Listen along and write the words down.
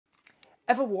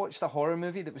Ever watched a horror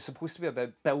movie that was supposed to be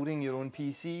about building your own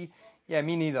PC? Yeah,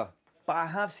 me neither. But I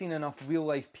have seen enough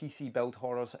real-life PC build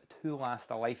horrors to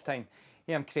last a lifetime.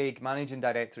 Hey, I'm Craig, Managing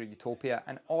Director at Utopia,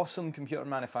 an awesome computer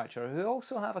manufacturer who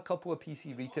also have a couple of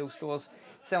PC retail stores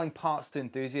selling parts to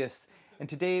enthusiasts. And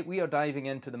today we are diving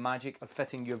into the magic of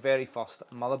fitting your very first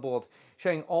motherboard,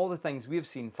 sharing all the things we've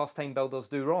seen first-time builders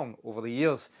do wrong over the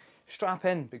years. Strap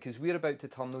in, because we're about to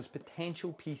turn those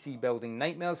potential PC building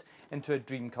nightmares into a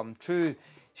dream come true,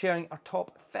 sharing our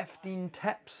top 15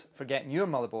 tips for getting your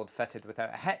motherboard fitted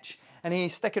without a hitch. And hey,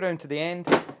 stick around to the end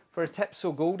for a tip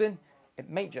so golden, it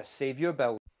might just save your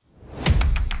build.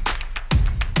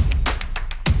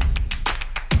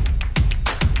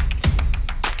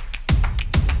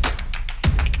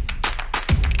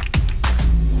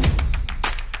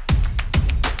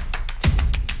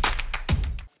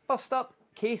 First up,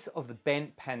 case of the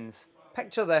bent pins.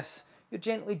 Picture this, you're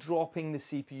gently dropping the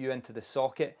CPU into the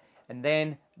socket and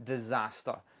then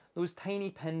disaster. Those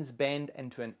tiny pins bend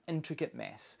into an intricate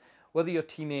mess. Whether you're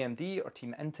Team AMD or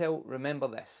Team Intel, remember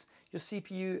this. Your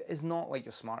CPU is not like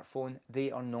your smartphone,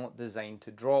 they are not designed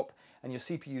to drop, and your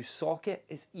CPU socket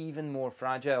is even more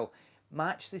fragile.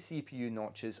 Match the CPU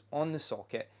notches on the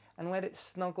socket and let it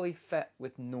snugly fit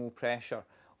with no pressure.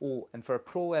 Oh, and for a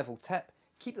pro level tip,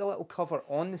 keep the little cover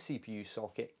on the CPU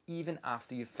socket even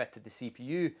after you've fitted the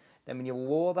CPU. Then when you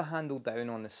lower the handle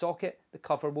down on the socket, the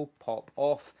cover will pop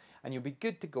off and you'll be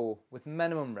good to go with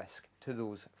minimum risk to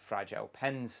those fragile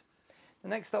pins.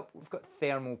 Next up, we've got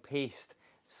thermal paste.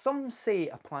 Some say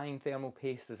applying thermal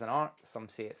paste is an art, some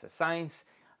say it's a science.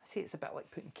 I say it's a bit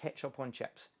like putting ketchup on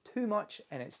chips. Too much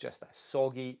and it's just a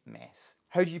soggy mess.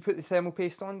 How do you put the thermal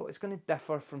paste on? Well, it's going to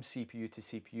differ from CPU to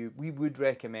CPU. We would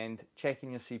recommend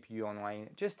checking your CPU online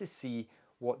just to see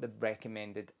what the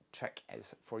recommended trick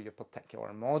is for your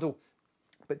particular model.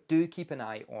 But do keep an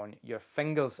eye on your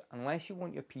fingers unless you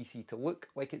want your PC to look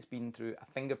like it's been through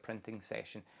a fingerprinting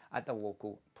session at the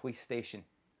local police station.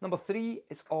 Number 3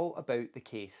 is all about the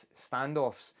case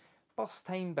standoffs. First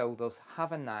time builders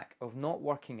have a knack of not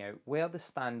working out where the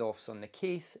standoffs on the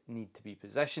case need to be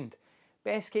positioned.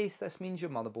 Best case, this means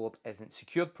your motherboard isn't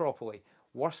secured properly.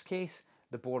 Worst case,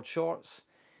 the board shorts.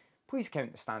 Please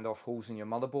count the standoff holes in your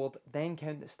motherboard, then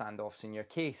count the standoffs in your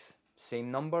case. Same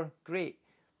number? Great.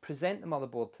 Present the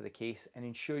motherboard to the case and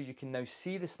ensure you can now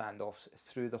see the standoffs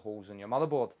through the holes in your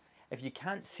motherboard. If you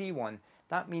can't see one,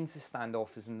 that means the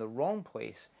standoff is in the wrong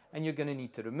place and you're going to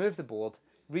need to remove the board,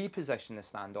 reposition the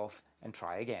standoff and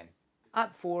try again.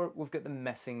 At 4, we've got the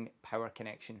missing power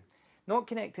connection. Not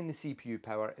connecting the CPU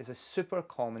power is a super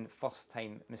common first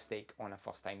time mistake on a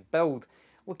first time build.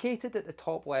 Located at the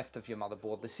top left of your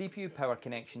motherboard, the CPU power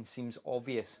connection seems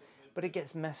obvious, but it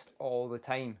gets missed all the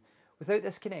time. Without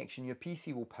this connection, your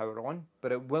PC will power on,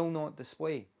 but it will not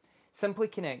display. Simply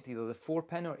connect either the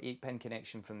 4-pin or 8-pin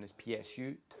connection from the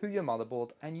PSU to your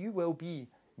motherboard and you will be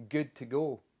good to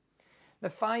go. Now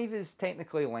 5 is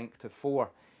technically linked to 4.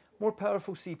 More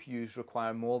powerful CPUs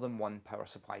require more than one power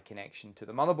supply connection to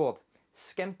the motherboard.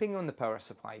 Skimping on the power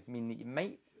supply means that you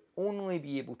might only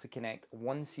be able to connect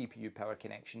one CPU power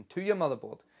connection to your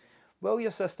motherboard. While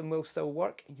your system will still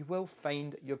work, you will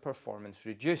find your performance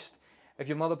reduced. If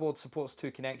your motherboard supports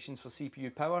 2 connections for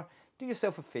CPU power, do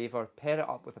yourself a favour, pair it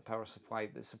up with a power supply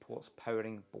that supports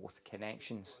powering both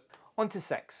connections. On to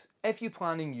 6. If you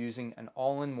plan on using an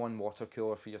all-in-one water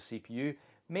cooler for your CPU,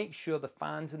 make sure the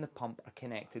fans and the pump are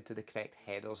connected to the correct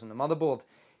headers on the motherboard.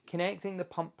 Connecting the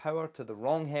pump power to the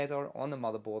wrong header on the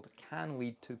motherboard can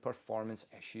lead to performance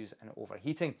issues and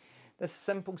overheating. This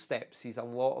simple step sees a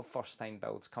lot of first-time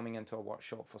builds coming into our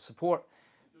workshop for support.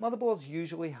 Motherboards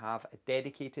usually have a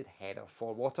dedicated header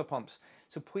for water pumps,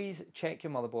 so please check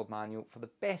your motherboard manual for the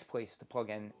best place to plug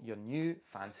in your new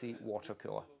fancy water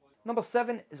cooler. Number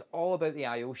 7 is all about the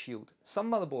I/O shield.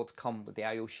 Some motherboards come with the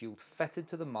I/O shield fitted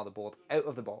to the motherboard out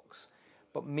of the box,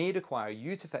 but may require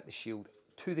you to fit the shield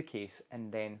to the case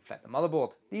and then fit the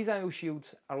motherboard. These I/O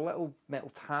shields are little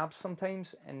metal tabs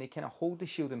sometimes and they kind of hold the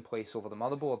shield in place over the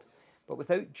motherboard, but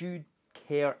without due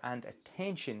care and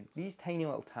attention, these tiny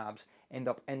little tabs end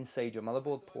up inside your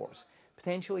motherboard ports,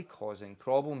 potentially causing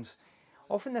problems.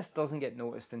 Often this doesn't get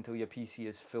noticed until your PC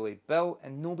is fully built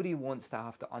and nobody wants to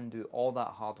have to undo all that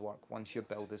hard work once your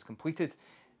build is completed.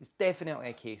 It's definitely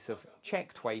a case of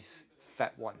check twice,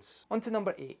 fit once. On to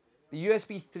number 8. The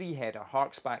USB 3 header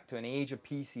harks back to an age of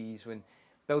PCs when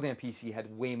building a PC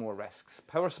had way more risks.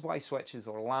 Power supply switches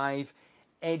are live,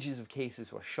 edges of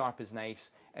cases were sharp as knives,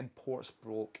 and ports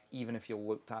broke even if you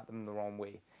looked at them the wrong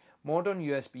way. Modern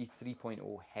USB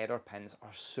 3.0 header pins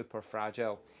are super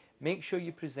fragile. Make sure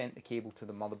you present the cable to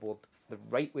the motherboard the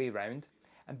right way round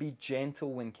and be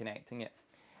gentle when connecting it.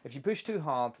 If you push too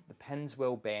hard, the pins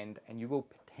will bend and you will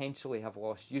potentially have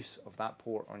lost use of that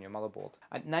port on your motherboard.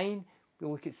 At 9,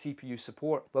 we'll look at CPU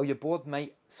support. While your board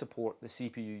might support the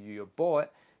CPU you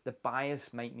bought, the BIOS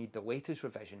might need the latest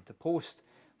revision to post.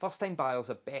 First-time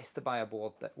buyers are best to buy a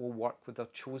board that will work with their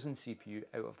chosen CPU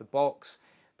out of the box,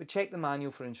 but check the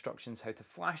manual for instructions how to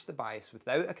flash the BIOS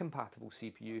without a compatible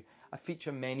CPU, a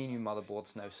feature many new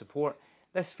motherboards now support.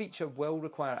 This feature will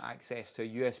require access to a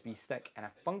USB stick and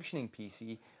a functioning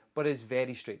PC, but is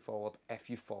very straightforward if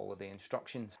you follow the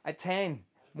instructions. At 10,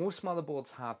 most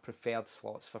motherboards have preferred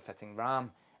slots for fitting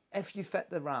RAM. If you fit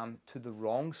the RAM to the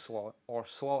wrong slot or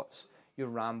slots, your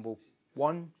RAM will,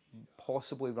 one,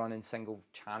 possibly run in single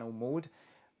channel mode,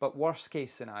 but worst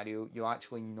case scenario, you'll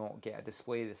actually not get a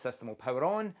display. The system will power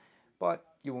on, but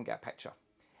you won't get a picture.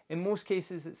 In most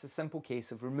cases, it's a simple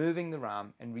case of removing the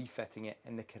RAM and refitting it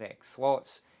in the correct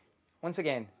slots. Once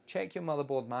again, check your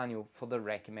motherboard manual for the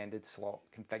recommended slot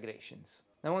configurations.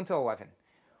 Now on to 11.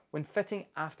 When fitting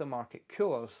aftermarket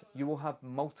coolers, you will have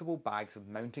multiple bags of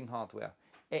mounting hardware.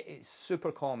 It is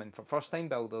super common for first-time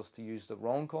builders to use the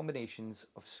wrong combinations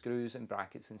of screws and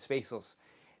brackets and spacers.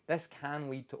 This can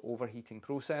lead to overheating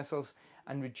processors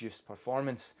and reduced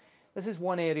performance. This is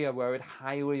one area where I would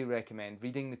highly recommend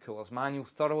reading the cooler's manual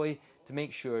thoroughly to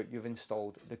make sure you've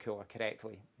installed the cooler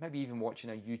correctly. Maybe even watching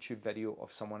a YouTube video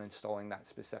of someone installing that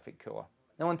specific cooler.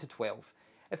 Now on to 12.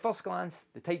 At first glance,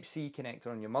 the Type-C connector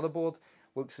on your motherboard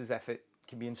looks as if it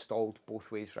can be installed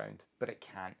both ways round, but it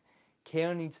can't.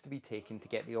 Care needs to be taken to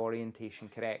get the orientation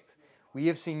correct. We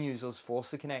have seen users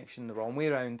force the connection the wrong way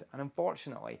around and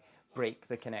unfortunately break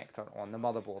the connector on the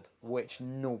motherboard, which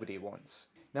nobody wants.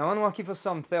 Now unlucky for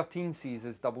some, 13Cs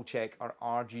is double check our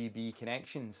RGB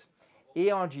connections.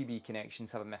 ARGB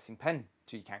connections have a missing pin,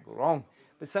 so you can't go wrong,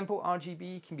 but simple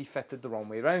RGB can be fitted the wrong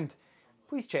way around.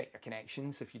 Please check your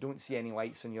connections if you don't see any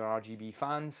lights on your RGB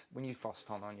fans when you first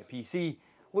turn on your PC.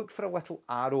 Look for a little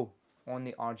arrow on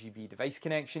the RGB device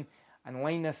connection and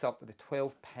line this up with the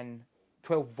 12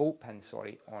 volt pin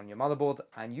on your motherboard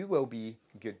and you will be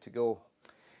good to go.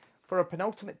 For our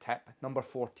penultimate tip, number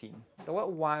 14, the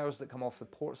little wires that come off the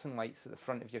ports and lights at the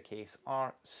front of your case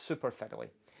are super fiddly.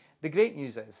 The great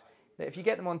news is that if you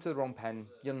get them onto the wrong pin,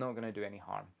 you're not going to do any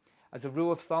harm. As a rule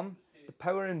of thumb, the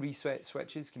power and reset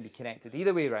switches can be connected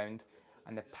either way around,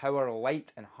 and the power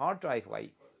light and hard drive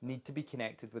light need to be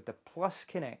connected with the plus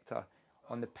connector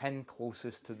on the pin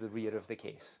closest to the rear of the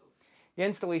case. The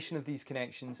installation of these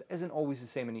connections isn't always the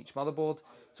same on each motherboard,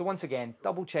 so once again,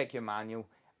 double check your manual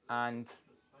and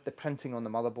the printing on the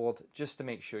motherboard just to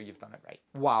make sure you've done it right.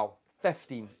 Wow,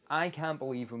 15. I can't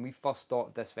believe when we first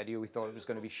started this video we thought it was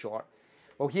going to be short.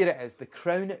 Well, here it is, the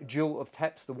crown jewel of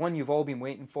tips, the one you've all been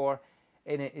waiting for,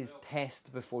 and it is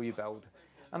test before you build.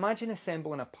 Imagine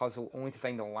assembling a puzzle only to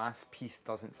find the last piece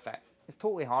doesn't fit. It's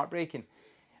totally heartbreaking.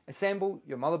 Assemble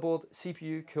your motherboard,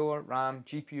 CPU, cooler, RAM,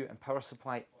 GPU and power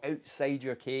supply outside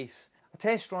your case. A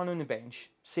test run on the bench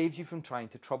saves you from trying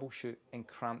to troubleshoot in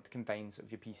cramped confines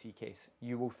of your PC case.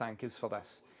 You will thank us for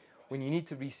this. When you need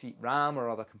to reseat RAM or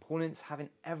other components, having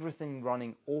everything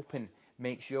running open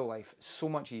makes your life so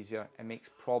much easier and makes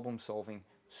problem solving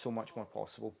so much more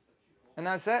possible. And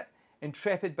that's it.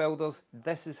 Intrepid builders,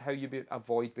 this is how you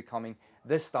avoid becoming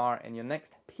the star in your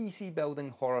next PC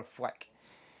building horror flick.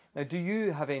 Now, do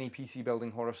you have any PC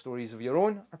building horror stories of your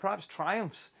own, or perhaps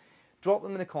triumphs? Drop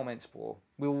them in the comments below.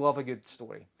 We'll love a good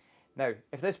story. Now,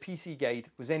 if this PC guide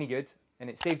was any good and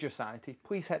it saved your sanity,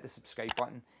 please hit the subscribe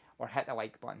button or hit the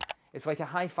like button. It's like a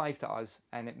high five to us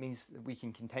and it means that we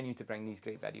can continue to bring these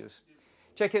great videos.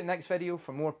 Check out the next video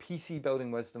for more PC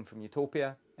building wisdom from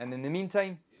Utopia, and in the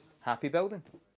meantime, happy building.